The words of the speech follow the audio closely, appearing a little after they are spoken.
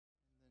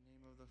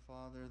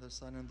Father, the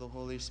Son, and the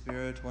Holy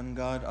Spirit, one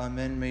God,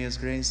 Amen. May His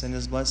grace and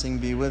His blessing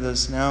be with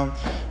us now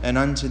and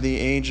unto the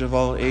age of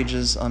all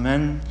ages,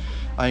 Amen.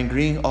 I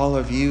greet all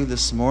of you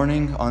this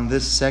morning on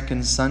this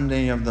second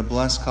Sunday of the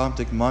blessed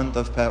Coptic month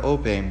of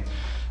Paope.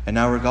 And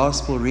our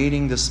gospel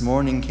reading this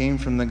morning came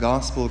from the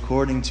Gospel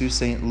according to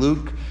St.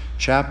 Luke,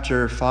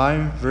 chapter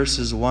 5,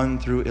 verses 1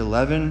 through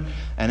 11,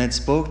 and it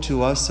spoke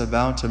to us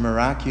about a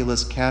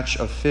miraculous catch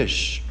of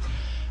fish.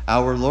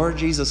 Our Lord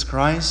Jesus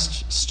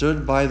Christ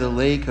stood by the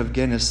lake of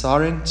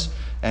Gennesaret,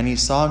 and he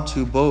saw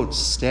two boats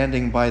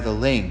standing by the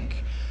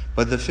lake.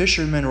 But the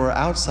fishermen were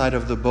outside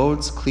of the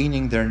boats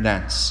cleaning their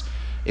nets.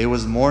 It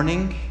was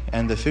morning,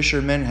 and the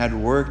fishermen had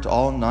worked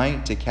all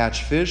night to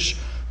catch fish,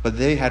 but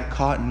they had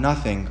caught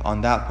nothing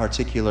on that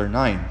particular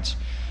night.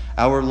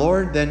 Our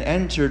Lord then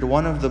entered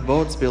one of the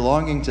boats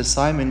belonging to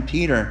Simon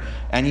Peter,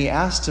 and he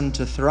asked him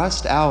to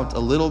thrust out a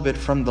little bit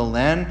from the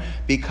land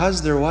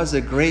because there was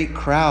a great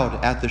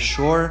crowd at the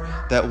shore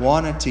that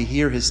wanted to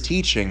hear his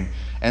teaching.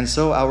 And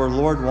so our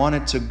Lord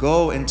wanted to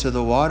go into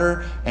the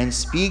water and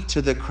speak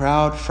to the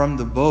crowd from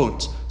the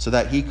boat so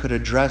that he could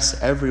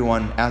address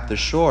everyone at the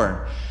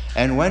shore.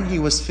 And when he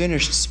was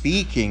finished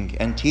speaking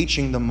and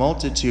teaching the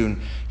multitude,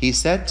 he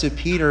said to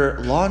Peter,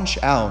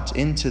 "Launch out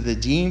into the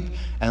deep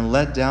and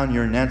let down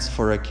your nets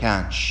for a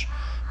catch."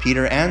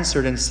 Peter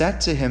answered and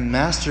said to him,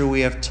 "Master, we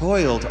have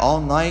toiled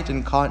all night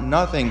and caught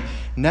nothing.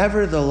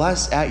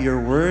 Nevertheless, at your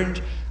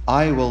word,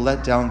 I will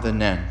let down the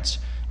net."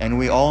 And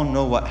we all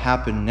know what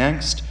happened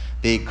next.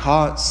 They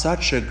caught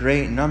such a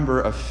great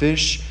number of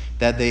fish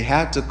that they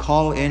had to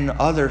call in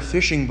other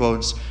fishing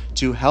boats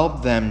to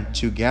help them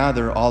to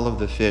gather all of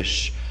the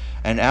fish.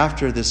 And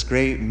after this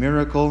great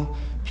miracle,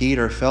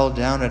 Peter fell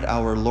down at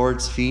our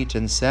Lord's feet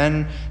and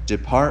said,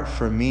 "Depart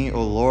from me,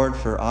 O Lord,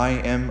 for I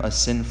am a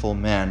sinful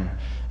man."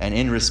 And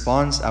in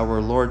response, our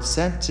Lord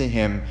said to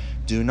him,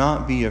 "Do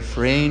not be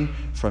afraid.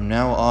 From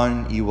now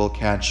on, you will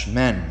catch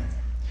men."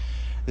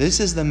 This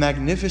is the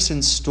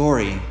magnificent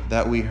story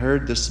that we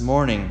heard this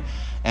morning,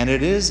 and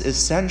it is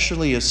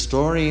essentially a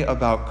story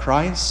about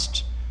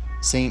Christ,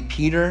 St.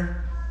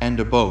 Peter, and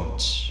a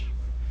boat.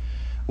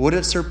 Would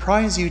it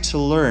surprise you to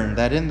learn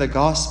that in the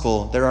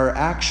Gospel there are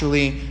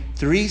actually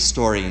 3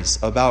 stories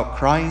about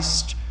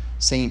Christ,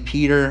 St.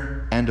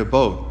 Peter, and a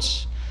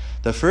boat?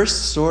 The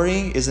first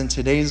story is in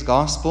today's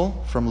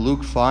Gospel from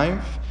Luke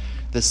 5.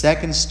 The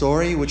second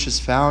story, which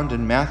is found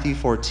in Matthew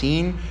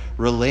 14,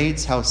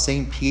 relates how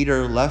St.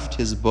 Peter left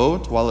his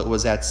boat while it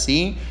was at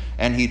sea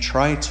and he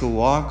tried to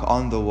walk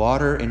on the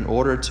water in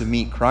order to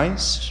meet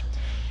Christ.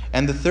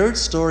 And the third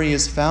story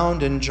is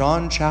found in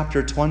John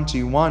chapter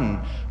 21,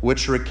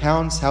 which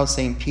recounts how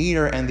St.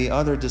 Peter and the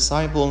other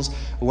disciples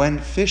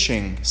went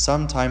fishing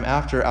sometime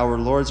after our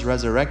Lord's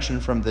resurrection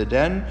from the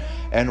dead.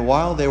 And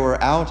while they were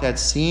out at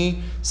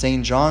sea,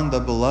 St. John the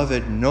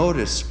Beloved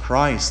noticed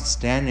Christ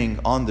standing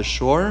on the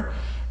shore,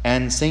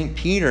 and St.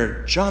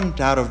 Peter jumped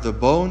out of the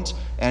boat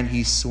and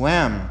he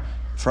swam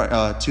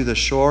to the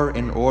shore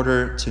in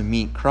order to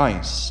meet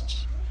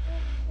Christ.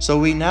 So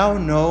we now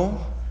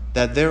know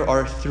that there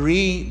are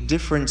 3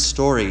 different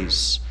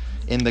stories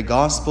in the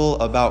Gospel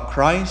about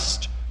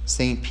Christ,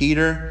 St.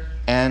 Peter,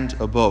 and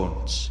a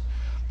boat.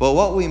 But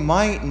what we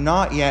might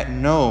not yet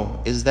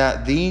know is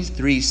that these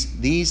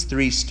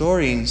three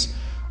stories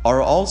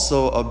are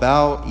also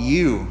about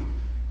you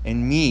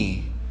and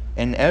me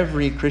and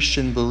every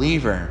Christian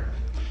believer.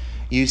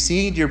 You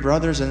see, dear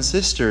brothers and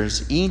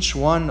sisters, each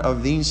one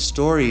of these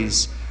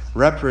stories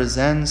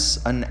represents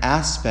an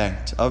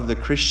aspect of the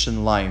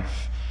Christian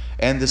life.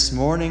 And this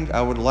morning,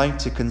 I would like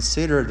to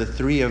consider the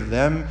 3 of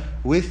them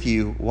with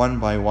you one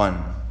by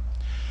one.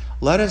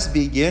 Let us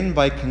begin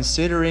by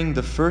considering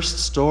the first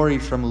story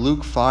from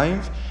Luke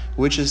 5,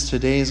 which is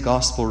today's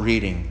gospel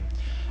reading.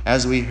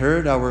 As we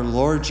heard, our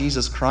Lord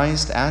Jesus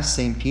Christ asked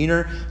St.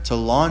 Peter to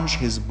launch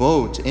his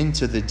boat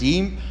into the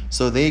deep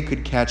so they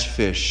could catch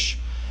fish.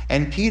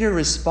 And Peter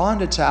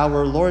responded to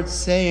our Lord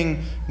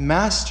saying,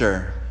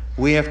 "Master,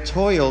 we have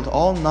toiled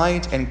all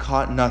night and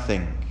caught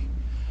nothing."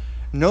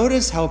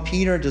 Notice how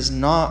Peter does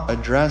not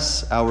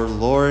address our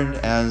Lord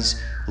as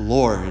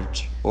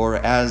Lord or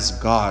as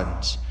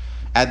God.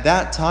 At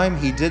that time,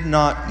 he did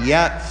not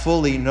yet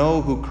fully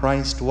know who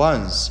Christ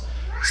was.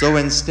 So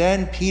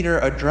instead, Peter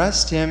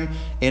addressed him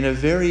in a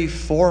very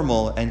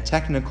formal and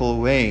technical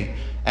way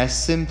as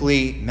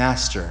simply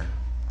Master.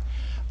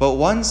 But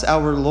once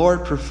our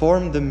Lord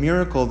performed the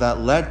miracle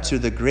that led to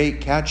the great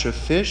catch of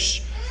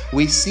fish,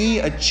 we see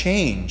a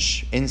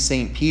change in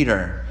St.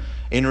 Peter.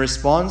 In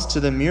response to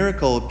the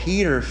miracle,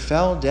 Peter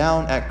fell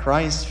down at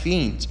Christ's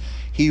feet.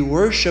 He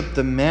worshipped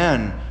the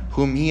man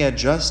whom he had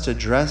just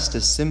addressed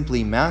as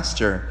simply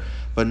Master.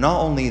 But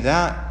not only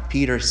that,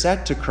 Peter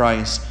said to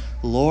Christ,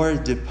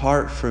 "Lord,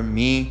 depart from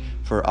me,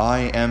 for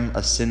I am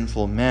a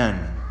sinful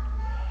man."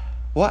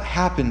 What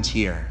happened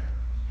here?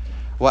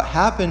 What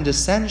happened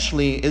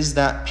essentially is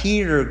that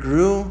Peter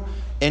grew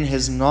in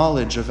his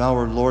knowledge of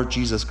our Lord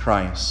Jesus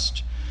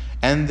Christ.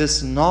 And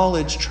this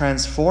knowledge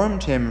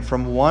transformed him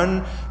from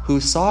one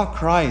who saw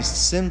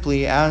Christ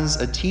simply as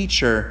a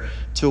teacher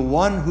to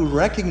one who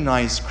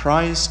recognized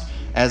Christ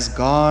as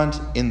God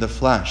in the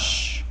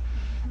flesh.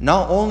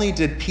 Not only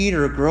did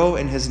Peter grow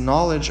in his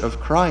knowledge of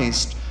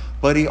Christ,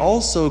 but he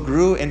also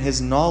grew in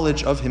his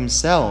knowledge of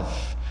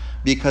himself,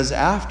 because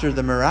after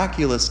the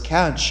miraculous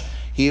catch,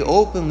 he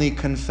openly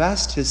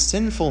confessed his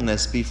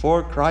sinfulness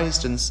before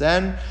Christ and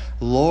said,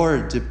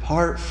 "Lord,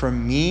 depart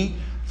from me,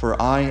 for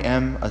I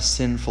am a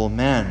sinful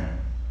man."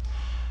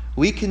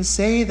 We can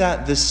say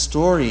that this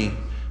story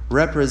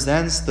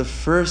represents the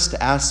first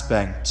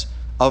aspect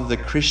of the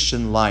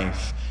Christian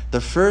life,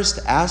 the first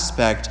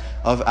aspect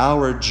of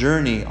our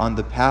journey on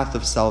the path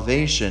of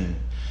salvation.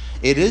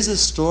 It is a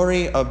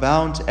story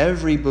about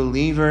every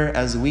believer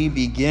as we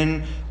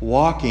begin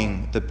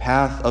walking the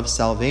path of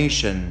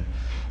salvation.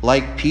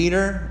 Like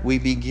Peter, we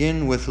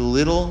begin with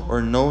little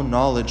or no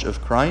knowledge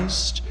of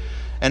Christ.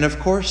 And of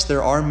course,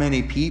 there are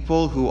many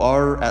people who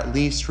are at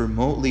least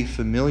remotely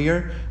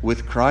familiar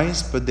with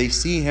Christ, but they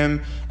see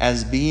him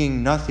as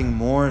being nothing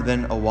more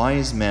than a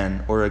wise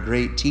man or a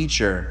great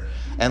teacher.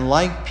 And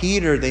like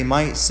Peter, they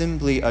might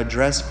simply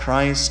address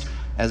Christ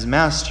as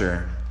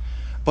Master.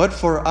 But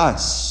for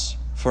us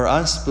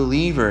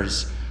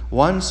believers,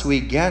 once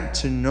we get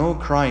to know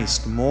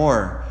Christ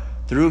more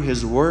through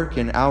his work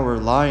in our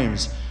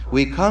lives,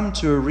 we come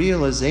to a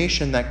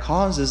realization that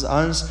causes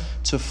us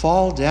to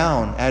fall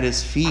down at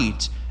his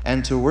feet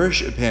and to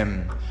worship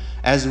him.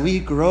 As we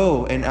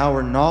grow in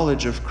our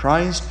knowledge of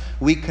Christ,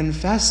 we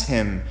confess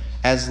him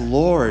as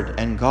Lord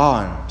and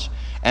God.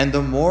 And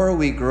the more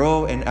we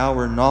grow in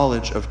our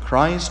knowledge of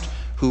Christ,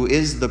 who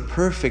is the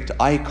perfect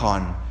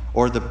icon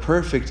or the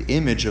perfect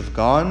image of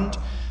God,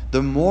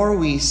 the more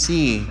we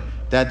see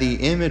that the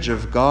image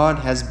of God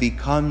has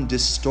become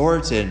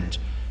distorted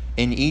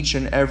in each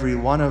and every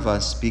one of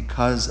us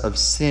because of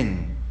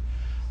sin.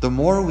 The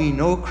more we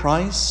know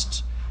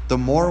Christ, the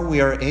more we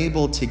are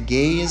able to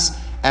gaze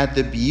at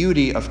the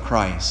beauty of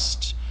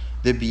Christ,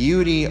 the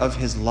beauty of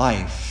his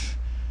life,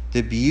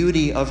 the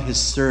beauty of his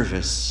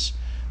service,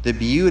 the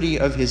beauty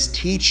of his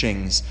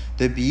teachings,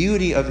 the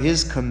beauty of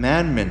his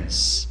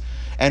commandments.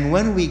 And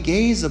when we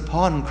gaze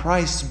upon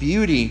Christ's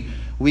beauty,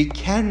 we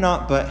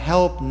cannot but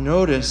help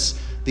notice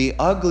the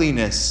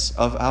ugliness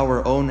of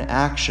our own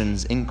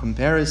actions in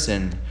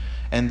comparison.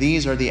 And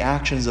these are the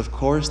actions, of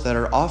course, that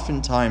are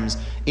oftentimes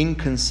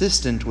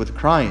inconsistent with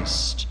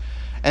Christ.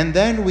 And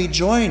then we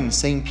join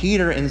St.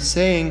 Peter in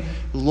saying,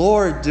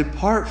 "Lord,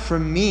 depart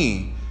from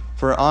me,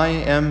 for I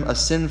am a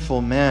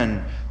sinful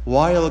man,"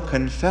 while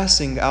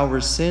confessing our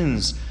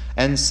sins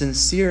and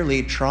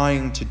sincerely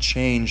trying to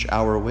change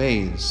our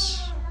ways.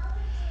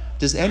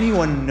 Does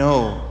anyone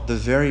know the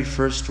very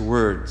first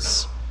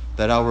words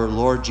that our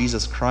Lord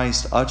Jesus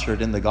Christ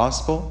uttered in the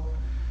Gospel?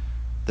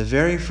 The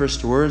very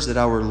first words that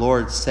our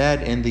Lord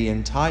said in the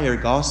entire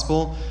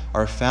Gospel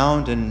are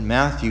found in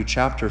Matthew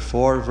chapter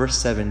 4, verse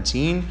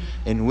 17,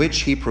 in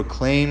which he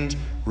proclaimed,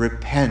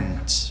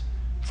 "Repent,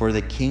 for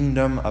the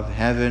kingdom of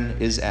heaven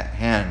is at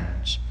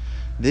hand."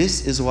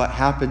 This is what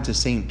happened to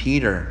St.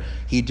 Peter.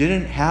 He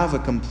didn't have a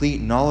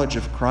complete knowledge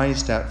of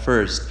Christ at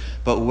first,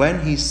 but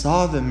when he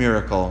saw the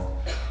miracle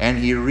and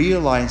he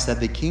realized that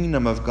the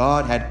kingdom of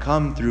God had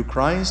come through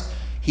Christ,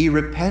 he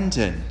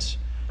repented.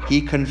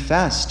 He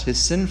confessed his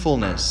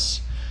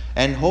sinfulness.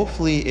 And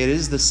hopefully it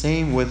is the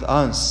same with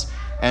us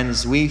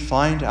as we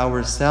find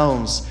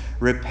ourselves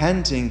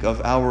repenting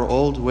of our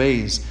old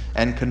ways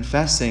and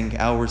confessing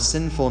our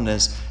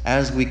sinfulness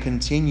as we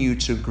continue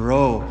to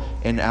grow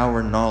in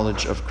our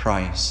knowledge of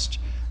Christ.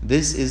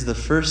 This is the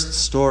first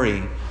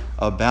story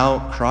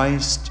about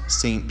Christ,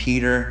 St.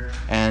 Peter,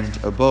 and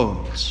a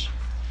boat.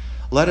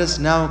 Let us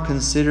now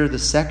consider the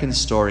second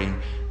story,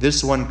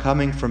 this one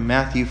coming from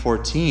Matthew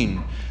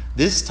 14.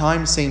 This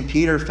time St.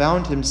 Peter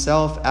found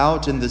himself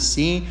out in the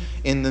sea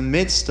in the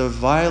midst of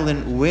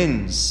violent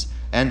winds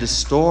and a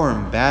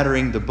storm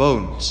battering the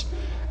boat.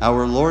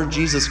 Our Lord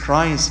Jesus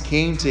Christ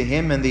came to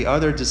him and the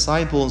other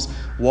disciples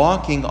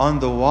walking on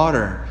the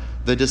water.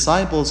 The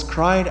disciples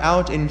cried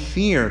out in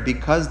fear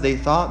because they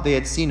thought they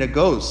had seen a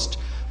ghost.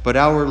 But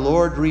our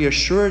Lord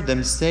reassured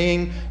them,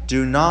 saying,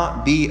 "Do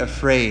not be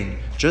afraid."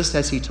 Just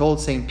as he told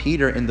St.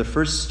 Peter in the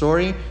first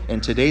story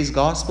in today's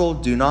gospel,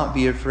 "Do not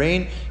be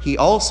afraid," he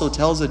also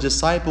tells a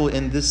disciple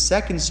in this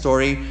second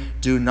story,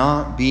 "Do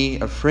not be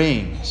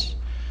afraid."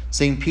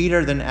 St.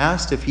 Peter then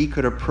asked if he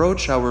could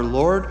approach our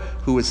Lord,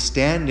 who was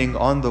standing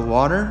on the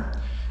water.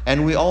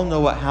 And we all know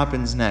what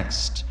happens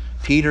next.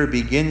 Peter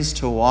begins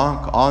to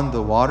walk on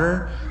the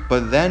water,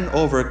 but then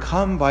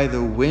overcome by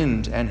the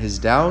wind and his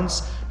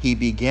doubts, he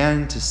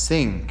began to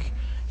sink.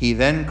 He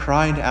then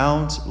cried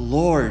out,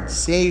 "Lord,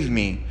 save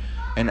me."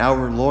 And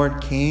our Lord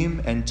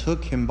came and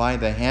took him by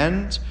the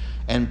hand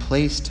and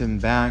placed him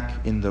back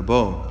in the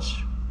boat.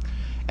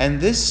 And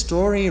this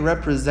story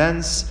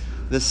represents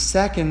the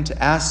second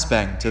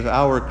aspect of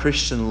our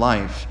Christian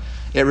life.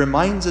 It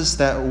reminds us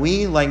that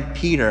we, like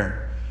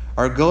Peter,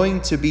 are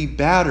going to be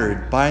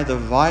battered by the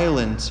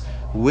violent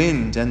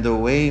wind and the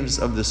waves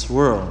of this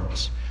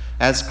world.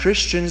 As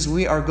Christians,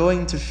 we are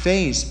going to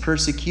face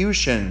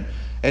persecution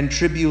and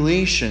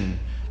tribulation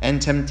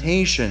and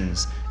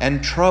temptations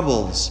and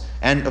troubles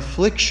and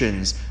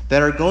afflictions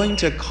that are going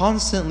to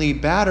constantly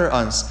batter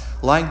us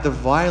like the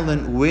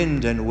violent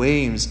wind and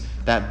waves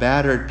that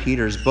battered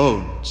Peter's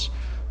boat.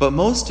 But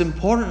most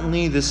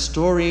importantly, this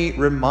story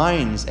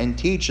reminds and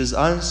teaches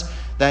us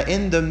that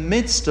in the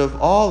midst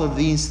of all of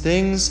these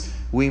things,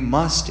 we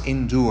must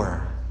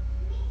endure.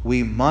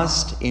 We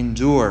must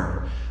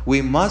endure.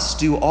 We must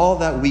do all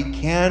that we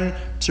can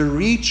to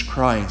reach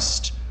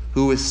Christ,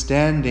 who is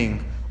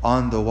standing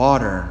on the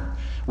water.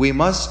 We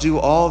must do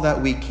all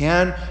that we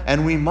can,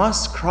 and we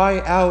must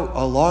cry out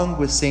along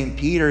with St.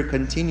 Peter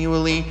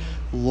continually,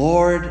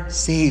 "Lord,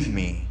 save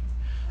me."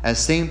 As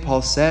St.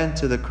 Paul said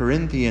to the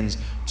Corinthians,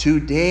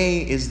 today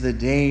is the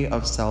day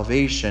of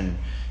salvation.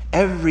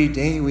 Every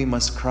day we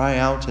must cry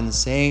out and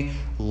say,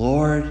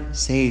 "Lord,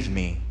 save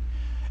me."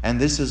 And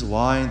this is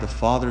why the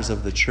fathers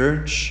of the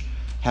church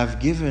have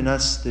given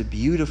us the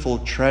beautiful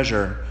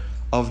treasure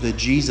of the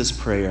Jesus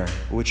prayer,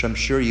 which I'm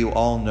sure you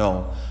all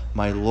know.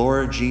 "My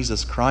Lord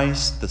Jesus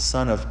Christ, the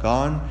Son of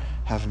God,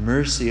 have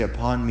mercy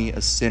upon me,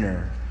 a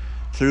sinner."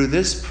 Through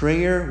this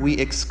prayer we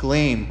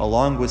exclaim,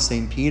 along with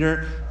St.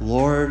 Peter,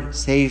 "Lord,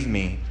 save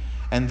me."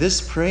 And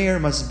this prayer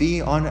must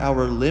be on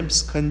our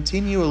lips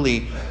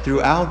continually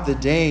throughout the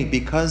day,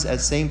 because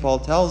as St. Paul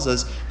tells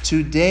us,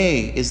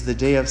 today is the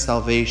day of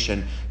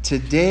salvation.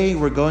 Today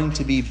we're going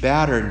to be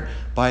battered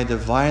by the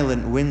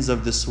violent winds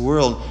of this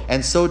world.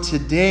 And so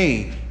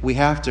today we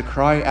have to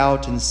cry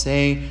out and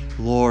say,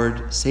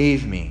 "Lord,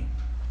 save me."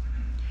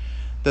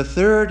 The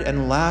third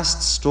and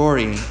last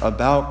story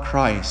about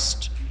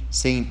Christ,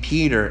 St.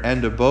 Peter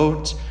and a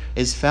boat,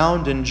 is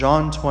found in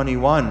John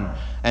 21.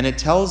 And it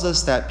tells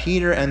us that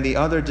Peter and the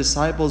other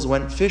disciples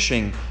went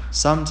fishing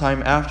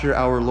sometime after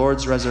our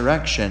Lord's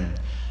resurrection.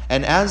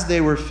 And as they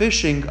were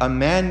fishing, a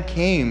man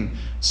came,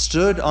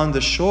 stood on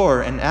the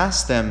shore, and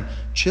asked them,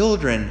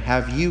 "Children,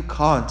 have you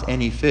caught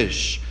any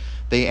fish?"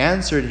 They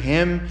answered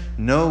him,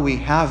 "No, we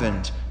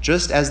haven't,"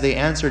 just as they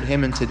answered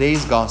him in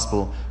today's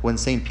gospel when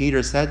St.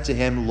 Peter said to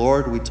him,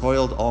 "Lord, we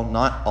toiled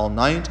all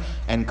night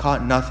and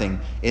caught nothing."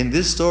 In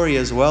this story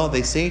as well,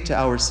 they say to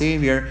our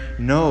Savior,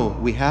 "No,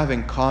 we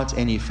haven't caught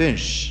any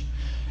fish."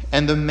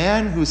 And the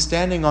man who's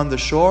standing on the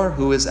shore,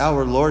 who is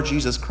our Lord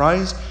Jesus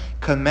Christ,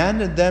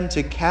 commanded them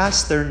to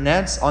cast their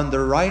nets on the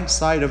right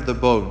side of the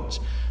boat.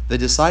 The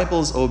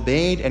disciples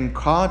obeyed and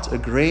caught a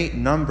great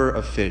number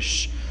of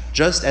fish,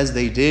 just as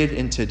they did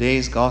in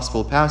today's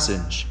gospel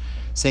passage.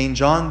 St.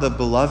 John the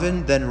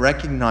Beloved then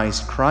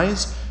recognized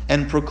Christ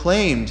and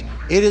proclaimed,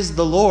 "It is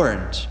the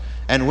Lord."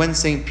 And when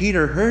St.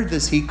 Peter heard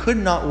this, he could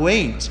not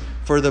wait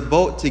for the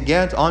boat to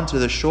get onto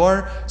the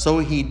shore, so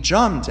he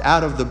jumped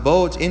out of the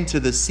boat into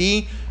the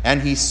sea,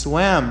 and he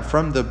swam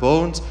from the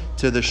boat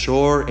to the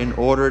shore in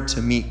order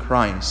to meet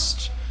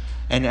Christ.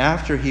 And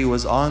after he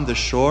was on the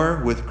shore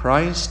with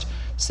Christ,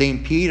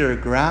 St. Peter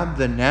grabbed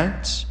the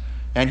net,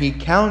 and he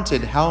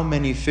counted how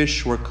many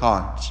fish were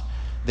caught.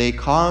 They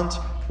caught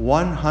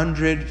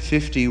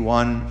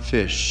 151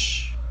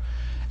 fish.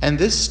 And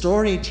this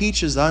story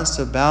teaches us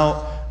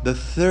about the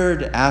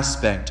third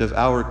aspect of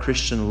our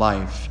Christian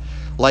life.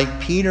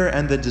 Like Peter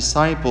and the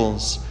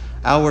disciples,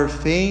 our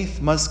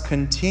faith must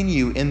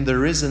continue in the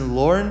risen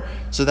Lord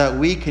so that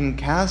we can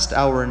cast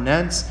our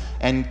nets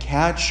and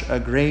catch a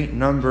great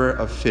number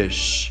of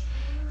fish.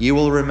 You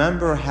will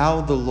remember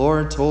how the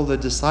Lord told the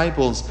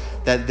disciples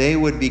that they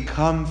would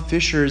become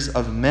fishers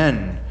of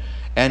men.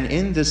 And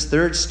in this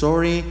third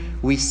story,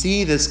 we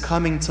see this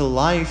coming to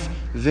life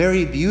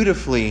very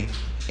beautifully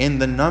in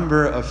the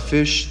number of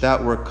fish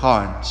that were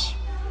caught.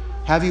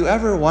 Have you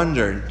ever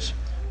wondered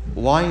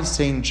why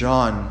St.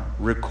 John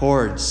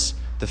records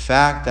the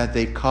fact that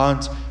they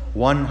caught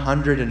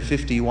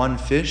 151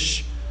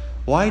 fish?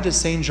 Why does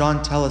St.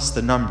 John tell us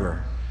the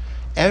number?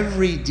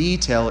 Every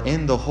detail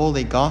in the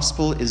Holy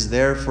Gospel is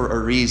there for a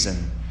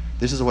reason.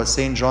 This is what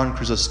St. John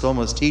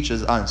Chrysostomos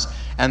teaches us.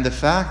 And the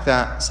fact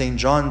that St.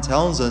 John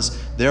tells us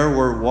there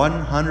were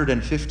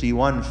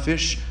 151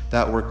 fish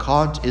that were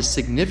caught is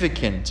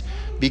significant,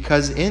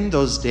 because in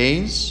those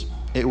days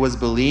it was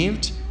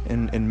believed,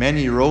 in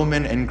many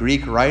Roman and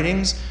Greek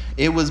writings,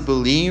 it was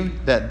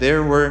believed that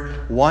there were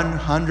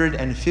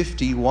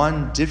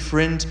 151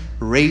 different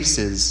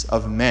races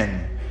of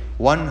men,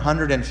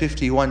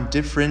 151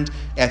 different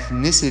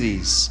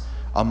ethnicities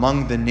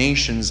among the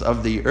nations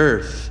of the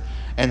earth.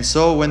 And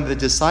so when the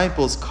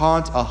disciples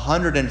caught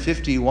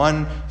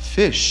 151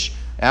 fish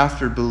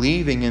after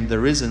believing in the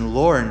risen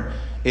Lord,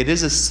 it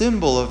is a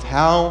symbol of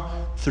how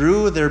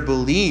through their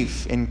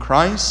belief in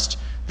Christ,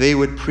 they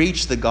would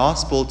preach the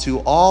gospel to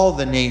all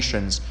the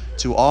nations,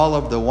 to all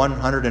of the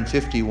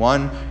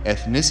 151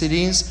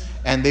 ethnicities,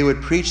 and they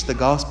would preach the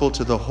gospel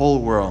to the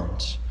whole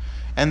world.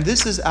 And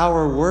this is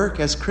our work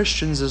as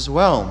Christians as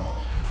well.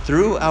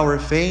 Through our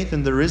faith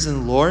in the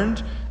risen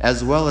Lord,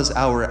 as well as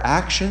our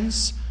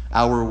actions,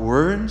 our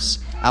words,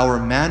 our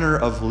manner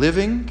of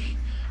living,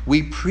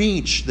 we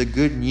preach the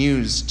good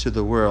news to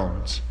the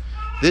world.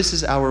 This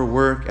is our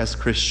work as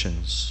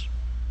Christians.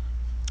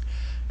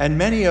 And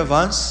many of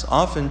us,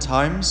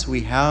 oftentimes,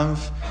 we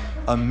have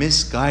a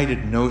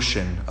misguided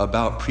notion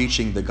about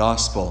preaching the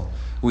gospel.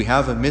 We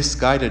have a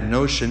misguided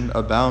notion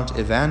about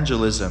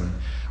evangelism.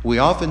 We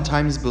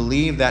oftentimes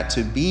believe that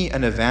to be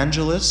an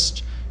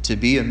evangelist, to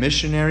be a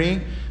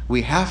missionary,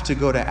 we have to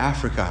go to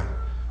Africa,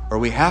 or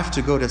we have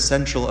to go to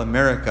Central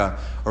America,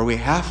 or we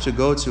have to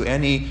go to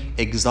any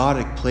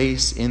exotic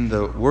place in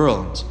the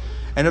world.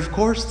 And of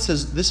course,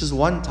 this is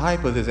one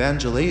type of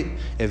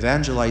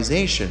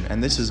evangelization,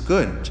 and this is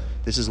good.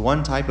 This is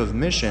one type of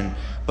mission,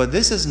 but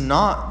this is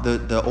not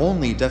the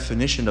only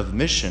definition of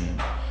mission.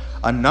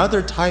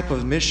 Another type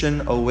of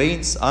mission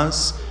awaits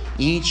us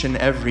each and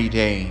every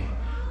day,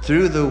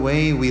 through the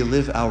way we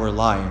live our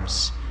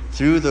lives,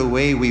 through the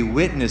way we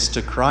witness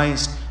to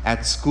Christ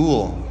at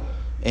school,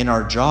 in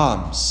our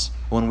jobs,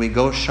 when we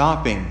go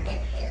shopping,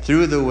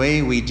 through the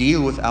way we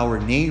deal with our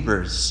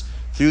neighbors,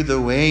 through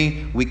the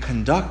way we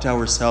conduct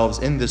ourselves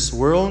in this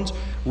world.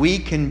 We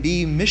can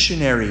be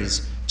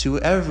missionaries to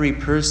every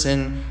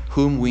person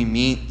whom we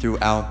meet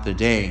throughout the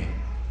day.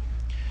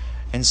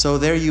 And so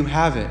there you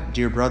have it,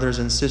 dear brothers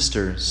and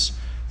sisters.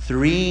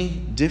 3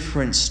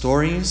 different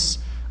stories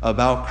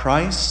about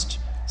Christ,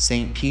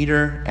 St.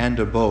 Peter, and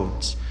a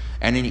boat.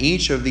 And in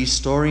each of these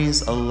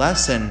stories, a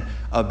lesson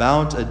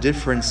about a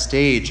different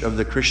stage of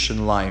the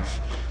Christian life.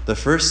 The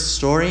first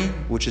story,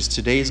 which is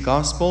today's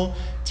gospel,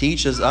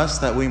 teaches us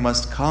that we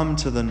must come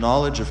to the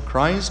knowledge of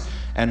Christ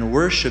and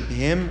worship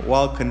Him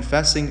while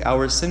confessing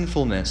our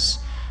sinfulness.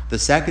 The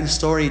second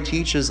story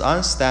teaches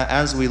us that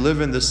as we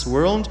live in this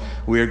world,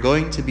 we are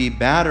going to be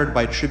battered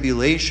by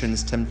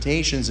tribulations,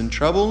 temptations, and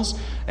troubles,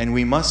 and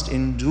we must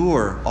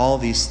endure all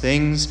these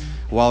things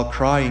while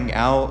crying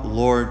out,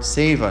 "Lord,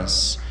 save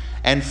us."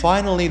 And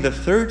finally, the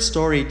third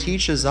story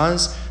teaches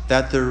us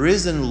that the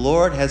risen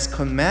Lord has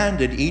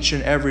commanded each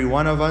and every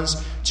one of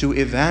us to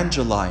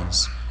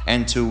evangelize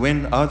and to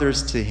win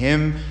others to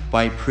Him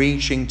by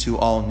preaching to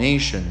all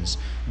nations.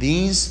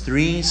 These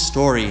 3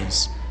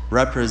 stories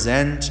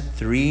represent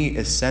 3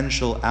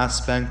 essential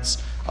aspects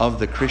of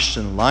the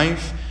Christian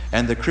life.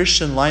 And the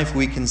Christian life,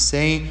 we can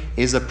say,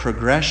 is a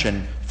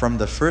progression from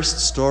the first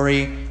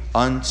story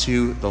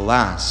unto the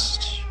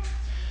last.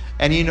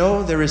 And you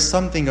know, there is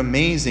something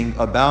amazing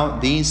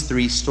about these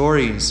 3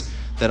 stories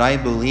that I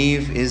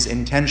believe is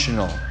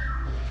intentional.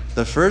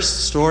 The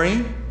first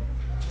story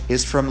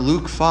is from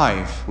Luke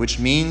 5, which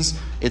means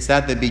it's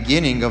at the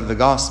beginning of the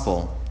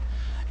gospel.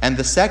 And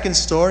the second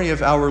story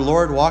of our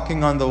Lord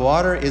walking on the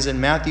water is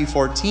in Matthew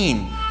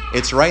 14.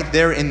 It's right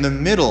there in the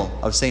middle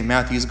of St.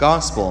 Matthew's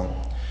gospel.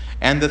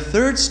 And the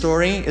third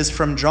story is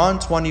from John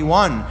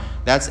 21.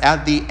 That's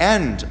at the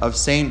end of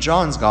St.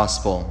 John's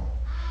gospel.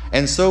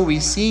 And so we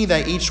see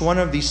that each one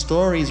of these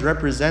stories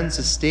represents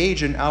a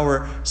stage in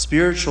our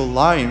spiritual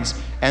lives,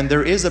 and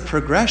there is a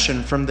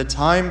progression from the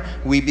time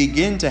we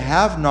begin to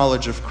have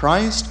knowledge of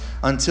Christ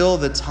until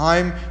the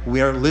time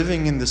we are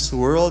living in this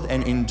world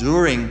and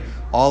enduring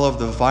all of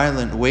the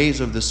violent ways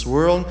of this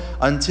world,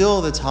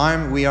 until the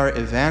time we are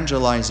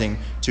evangelizing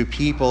to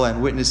people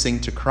and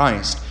witnessing to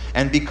Christ.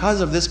 And because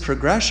of this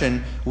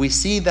progression, we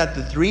see that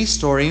the 3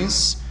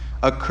 stories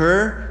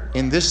occur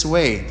in this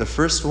way. The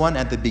first one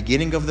at the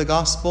beginning of the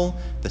gospel,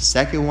 the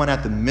second one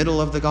at the middle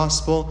of the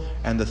gospel,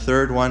 and the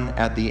third one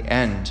at the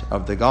end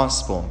of the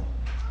gospel.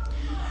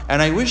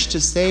 And I wish to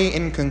say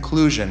in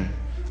conclusion,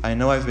 I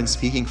know I've been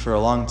speaking for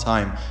a long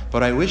time,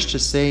 but I wish to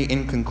say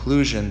in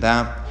conclusion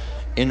that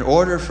in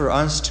order for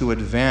us to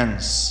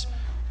advance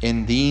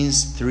in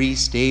these 3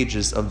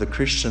 stages of the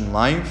Christian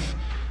life,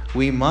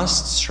 we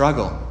must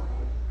struggle.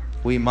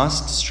 We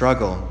must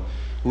struggle.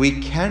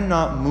 We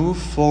cannot move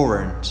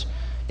forward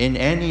in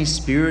any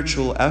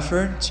spiritual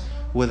effort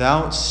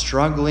without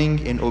struggling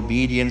in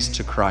obedience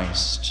to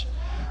Christ.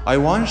 I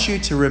want you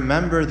to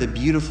remember the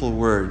beautiful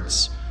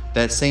words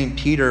that St.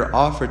 Peter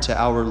offered to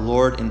our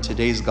Lord in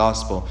today's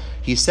gospel.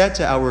 He said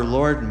to our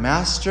Lord,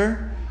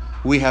 "Master,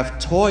 we have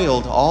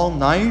toiled all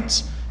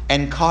night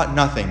and caught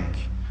nothing.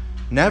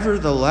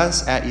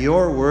 Nevertheless, at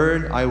your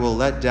word, I will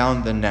let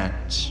down the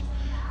net."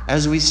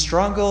 As we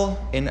struggle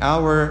in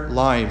our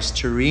lives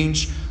to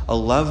reach a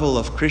level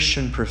of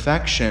Christian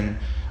perfection,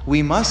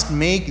 we must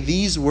make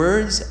these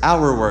words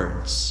our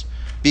words,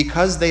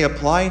 because they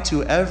apply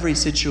to every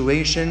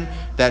situation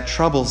that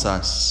troubles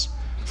us.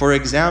 For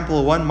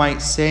example, one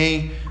might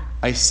say,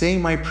 "I say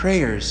my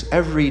prayers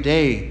every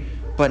day,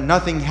 but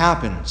nothing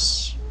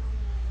happens."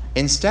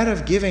 Instead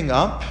of giving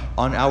up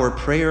on our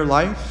prayer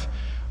life,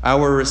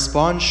 our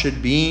response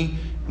should be,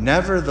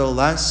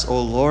 "Nevertheless,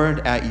 O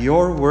Lord, at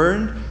your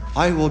word,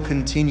 I will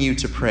continue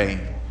to pray."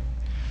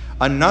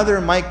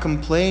 Another might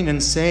complain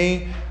and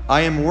say,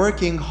 "I am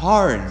working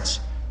hard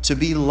to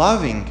be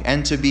loving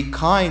and to be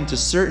kind to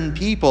certain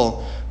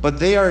people, but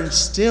they are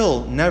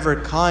still never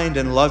kind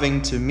and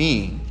loving to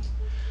me."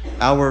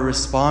 Our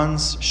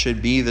response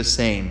should be the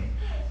same.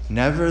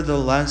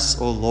 "Nevertheless,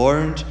 O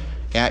Lord,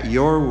 at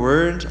your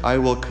word, I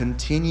will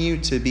continue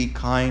to be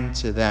kind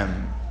to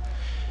them."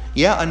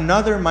 Yet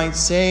another might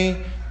say,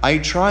 "I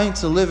try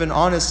to live an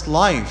honest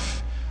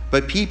life,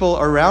 but people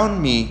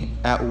around me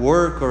at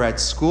work or at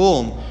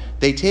school,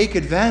 they take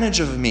advantage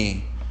of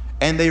me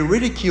and they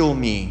ridicule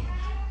me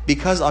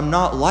because I'm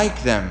not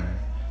like them.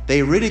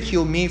 They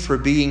ridicule me for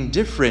being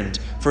different,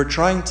 for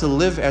trying to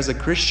live as a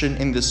Christian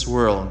in this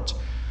world.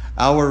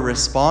 Our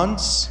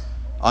response,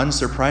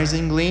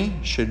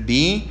 unsurprisingly, should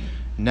be,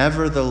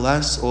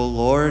 nevertheless, O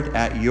Lord,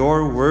 at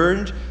your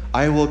word,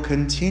 I will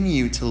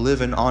continue to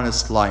live an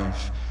honest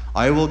life.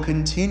 I will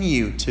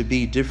continue to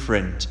be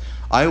different.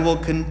 I will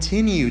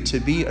continue to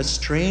be a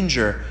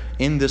stranger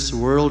in this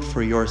world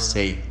for your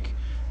sake.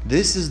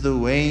 This is the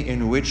way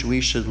in which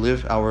we should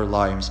live our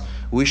lives.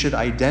 We should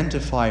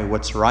identify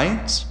what's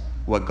right,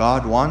 what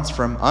God wants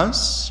from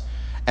us,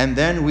 and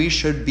then we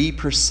should be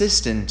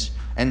persistent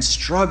and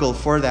struggle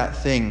for that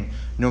thing,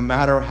 no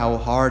matter how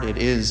hard it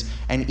is,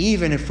 and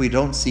even if we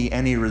don't see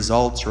any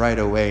results right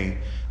away.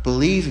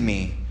 Believe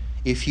me,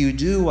 if you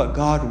do what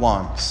God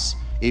wants,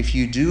 if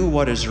you do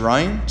what is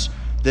right,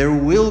 there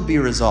will be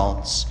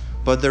results,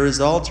 but the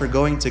results are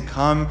going to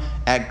come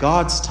at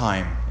God's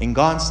time, in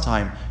God's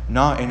time,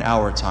 not in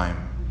our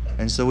time.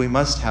 And so we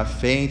must have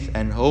faith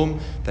and hope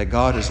that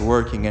God is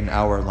working in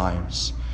our lives.